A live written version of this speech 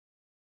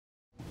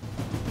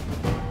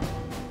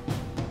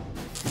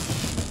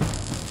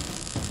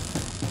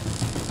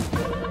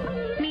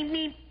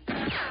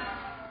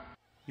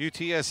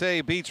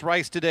UTSA beats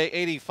Rice today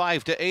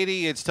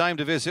 85-80. It's time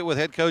to visit with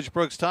head coach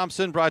Brooks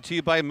Thompson, brought to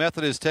you by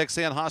Methodist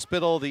Texan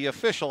Hospital, the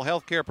official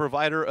healthcare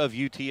provider of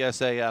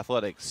UTSA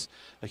athletics.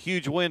 A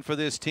huge win for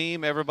this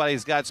team.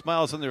 Everybody's got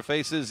smiles on their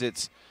faces.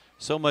 It's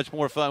so much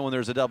more fun when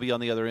there's a W on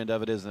the other end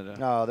of it, isn't it?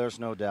 No, there's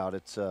no doubt.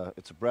 It's a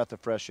breath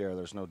of fresh air.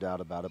 There's no doubt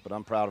about it. But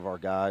I'm proud of our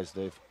guys.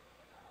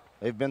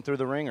 They've been through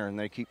the ringer, and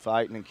they keep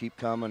fighting and keep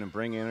coming and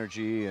bring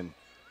energy. And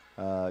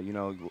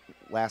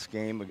last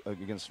game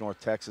against North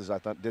Texas,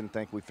 didn't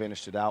think we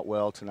finished it out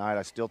well tonight.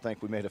 I still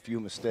think we made a few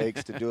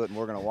mistakes to do it, and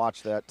we're going to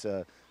watch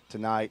that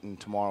tonight and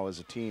tomorrow as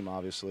a team,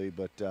 obviously.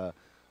 But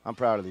I'm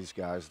proud of these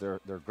guys. They're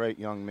great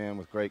young men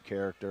with great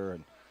character,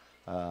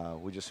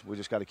 and we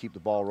just got to keep the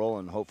ball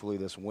rolling. Hopefully,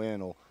 this win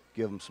will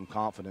give them some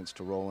confidence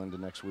to roll into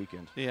next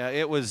weekend. Yeah,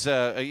 it was.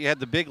 You had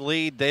the big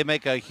lead. They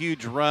make a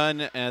huge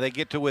run, and they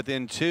get to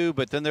within 2.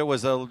 But then there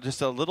was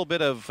just a little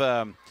bit of.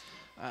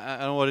 I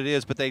don't know what it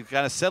is, but they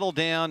kind of settled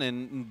down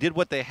and did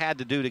what they had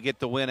to do to get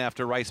the win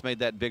after Rice made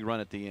that big run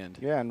at the end.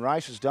 Yeah, and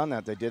Rice has done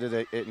that. They did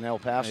it in El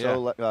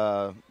Paso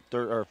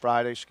or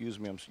Friday, excuse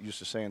me. I'm used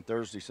to saying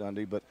Thursday,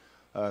 Sunday, but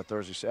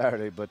Thursday,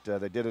 Saturday. But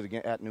they did it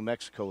again at New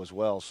Mexico as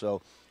well.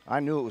 So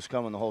I knew it was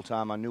coming the whole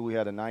time. I knew we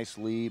had a nice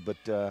lead,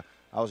 but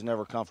I was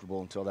never comfortable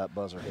until that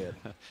buzzer hit.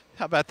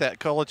 How about that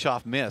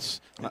Kolochov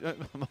miss?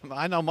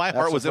 I know my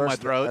heart was in my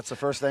throat. That's the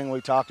first thing we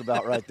talked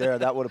about right there.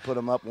 That would have put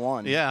him up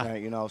 1.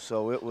 Yeah.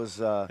 So it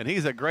was. And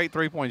he's a great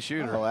three-point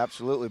shooter. Oh,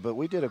 absolutely. But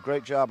we did a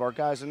great job, our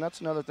guys, and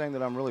that's another thing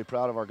that I'm really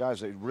proud of our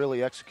guys. They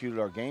really executed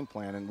our game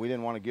plan, and we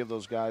didn't want to give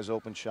those guys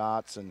open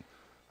shots, and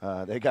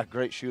they got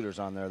great shooters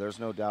on there. There's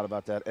no doubt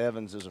about that.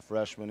 Evans is a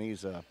freshman.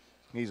 He's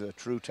a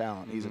true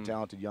talent. He's a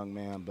talented young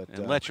man. But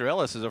and Letcher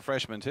Ellis is a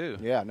freshman too.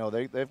 Yeah, no,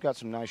 they've got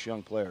some nice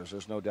young players.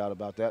 There's no doubt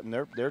about that. And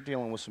they're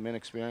dealing with some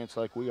inexperience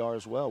like we are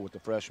as well with the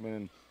freshmen.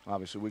 And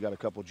obviously we got a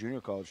couple junior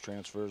college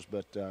transfers.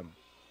 But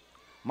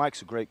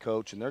Mike's a great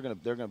coach, and they're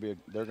gonna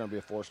be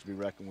a force to be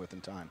reckoned with in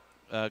time.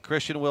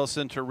 Christian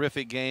Wilson,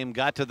 terrific game.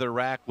 Got to the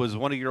rack. Was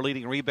one of your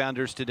leading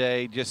rebounders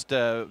today. Just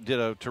did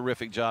a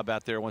terrific job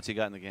out there once he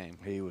got in the game.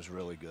 He was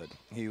really good.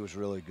 He was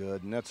really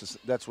good, and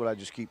that's what I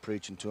just keep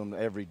preaching to him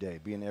every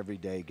day. Be an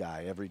everyday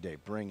guy. Every day,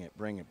 bring it.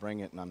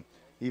 And I'm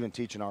even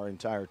teaching our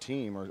entire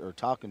team or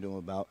talking to him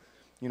about,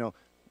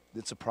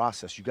 it's a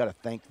process. You got to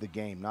think the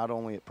game, not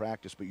only at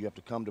practice, but you have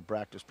to come to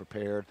practice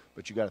prepared.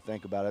 But you got to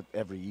think about it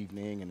every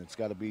evening, and it's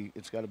got to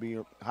be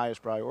your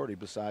highest priority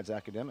besides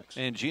academics.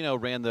 And Gino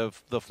ran the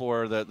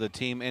floor, the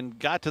team, and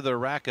got to the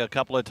rack a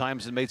couple of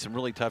times and made some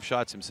really tough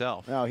shots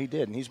himself. No, he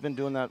did, and he's been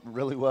doing that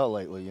really well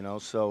lately.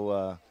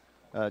 So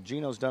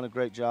Gino's done a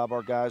great job.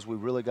 Our guys, we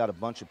really got a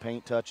bunch of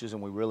paint touches,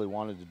 and we really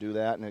wanted to do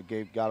that, and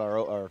it got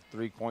our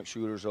 3-point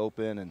shooters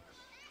open. And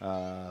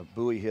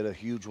Bowie hit a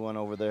huge one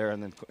over there,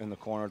 and then in the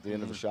corner at the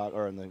end of the shot,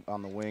 or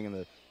on the wing in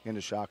the end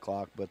of shot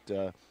clock. But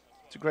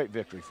it's a great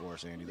victory for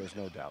us, Andy. There's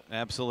no doubt.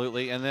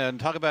 Absolutely. And then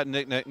talk about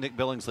Nick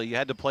Billingsley. You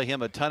had to play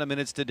him a ton of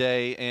minutes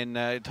today, and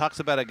it talks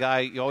about a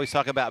guy. You always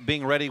talk about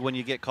being ready when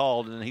you get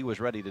called, and he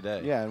was ready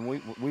today. Yeah, and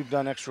we've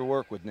done extra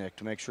work with Nick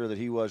to make sure that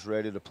he was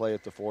ready to play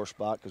at the 4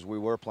 spot, because we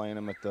were playing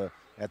him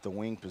at the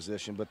wing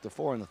position. But the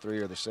 4 and the 3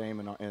 are the same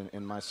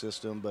in my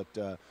system.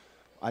 But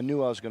I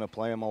knew I was going to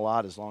play him a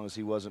lot as long as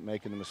he wasn't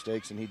making the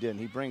mistakes, and he didn't.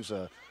 He brings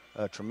a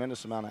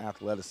tremendous amount of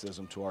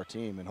athleticism to our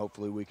team, and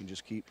hopefully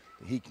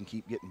he can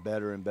keep getting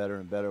better and better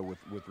and better with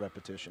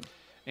repetition.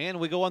 And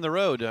we go on the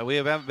road. We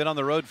haven't been on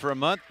the road for a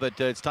month, but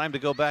it's time to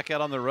go back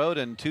out on the road,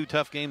 and 2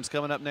 tough games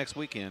coming up next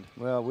weekend.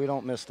 Well, we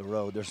don't miss the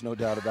road. There's no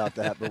doubt about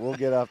that, but we'll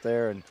get out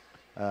there, and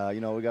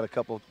we got a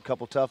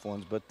couple tough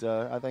ones, but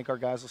I think our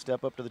guys will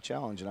step up to the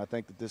challenge, and I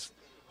think that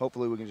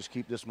hopefully we can just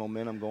keep this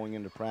momentum going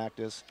into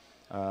practice.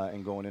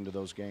 And going into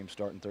those games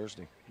starting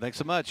Thursday. Thanks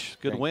so much.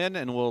 Good win,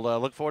 and we'll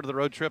look forward to the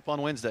road trip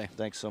on Wednesday.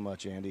 Thanks so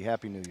much, Andy.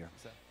 Happy New Year.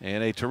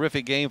 And a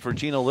terrific game for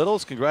Gino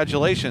Littles.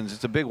 Congratulations.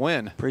 It's a big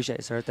win. Appreciate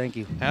it, sir. Thank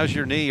you. How's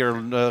your knee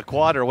or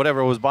quad or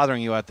whatever was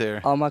bothering you out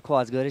there? Oh, my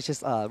quad's good. It's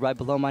just right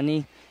below my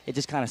knee. It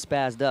just kind of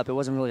spazzed up. It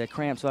wasn't really a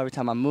cramp, so every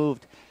time I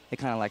moved, it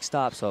kind of like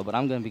stopped. But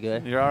I'm going to be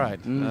good. You're all right.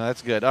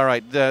 That's good. All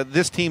right.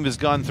 This team has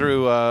gone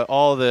through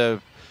all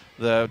the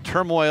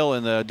turmoil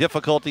and the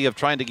difficulty of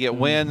trying to get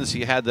wins.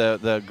 You had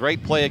the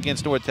great play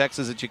against North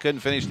Texas that you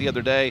couldn't finish the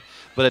other day,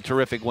 but a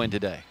terrific win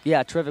today.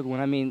 Yeah, terrific win.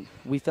 I mean,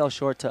 we fell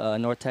short to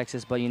North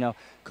Texas, but,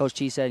 Coach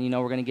T said, we're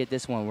going to get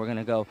this one. We're going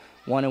to go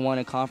 1-1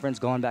 in conference,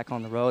 going back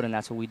on the road, and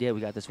that's what we did.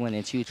 We got this win, and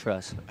it's huge for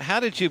us.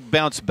 How did you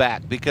bounce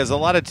back? Because a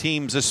lot of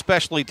teams,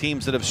 especially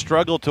teams that have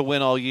struggled to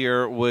win all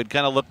year, would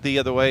kind of look the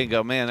other way and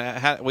go,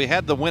 man, we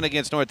had the win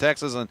against North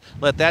Texas and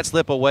let that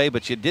slip away,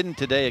 but you didn't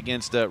today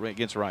against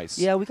Rice.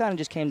 Yeah, we kind of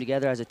just came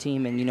together as a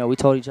team, and, we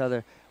told each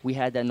other we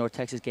had that North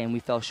Texas game. We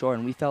fell short,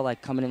 and we felt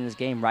like coming in this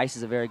game, Rice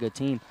is a very good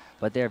team,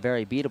 but they're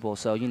very beatable.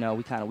 So,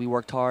 we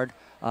worked hard.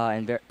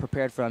 And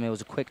prepared for them. It was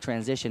a quick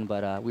transition,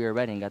 but we were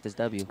ready and got this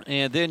W.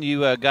 And then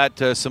you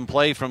got some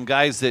play from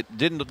guys that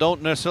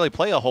don't necessarily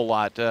play a whole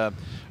lot.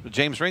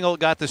 James Ringel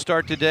got the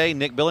start today.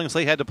 Nick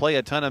Billingsley had to play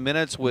a ton of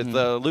minutes with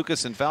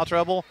Lucas in foul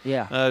trouble.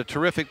 Yeah.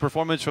 Terrific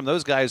performance from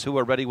those guys who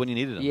were ready when you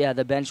needed them. Yeah,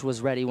 the bench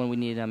was ready when we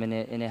needed them, and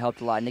it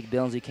helped a lot. Nick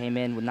Billingsley came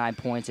in with 9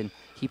 points, and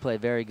he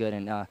played very good,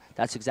 and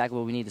that's exactly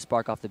what we need to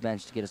spark off the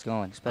bench to get us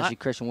going, especially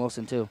Christian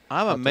Wilson, too.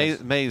 I'm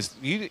amazed.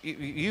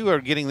 You are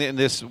getting in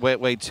this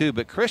way, too,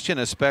 but Christian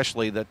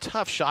especially, the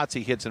tough shots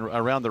he hits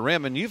around the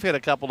rim, and you've hit a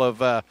couple of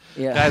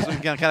guys who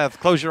can kind of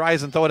close your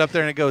eyes and throw it up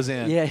there, and it goes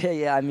in.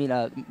 Yeah. I mean,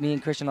 me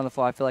and Christian on the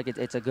floor, I feel like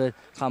it's a good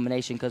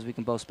combination because we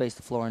can both space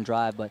the floor and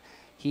drive, but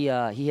he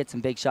hit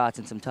some big shots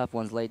and some tough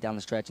ones late down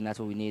the stretch, and that's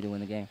what we need to win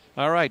the game.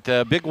 All right,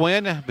 big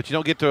win, but you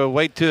don't get to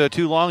wait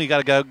too long. You got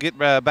to go get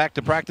back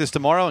to practice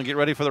tomorrow and get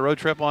ready for the road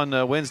trip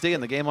on Wednesday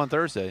and the game on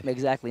Thursday.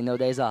 Exactly, no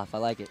days off. I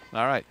like it.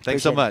 All right,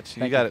 thanks so much.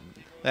 You got it.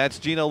 That's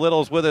Gino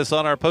Littles with us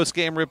on our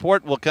post-game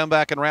report. We'll come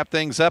back and wrap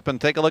things up and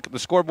take a look at the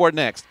scoreboard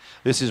next.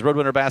 This is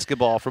Roadrunner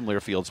Basketball from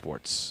Learfield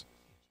Sports.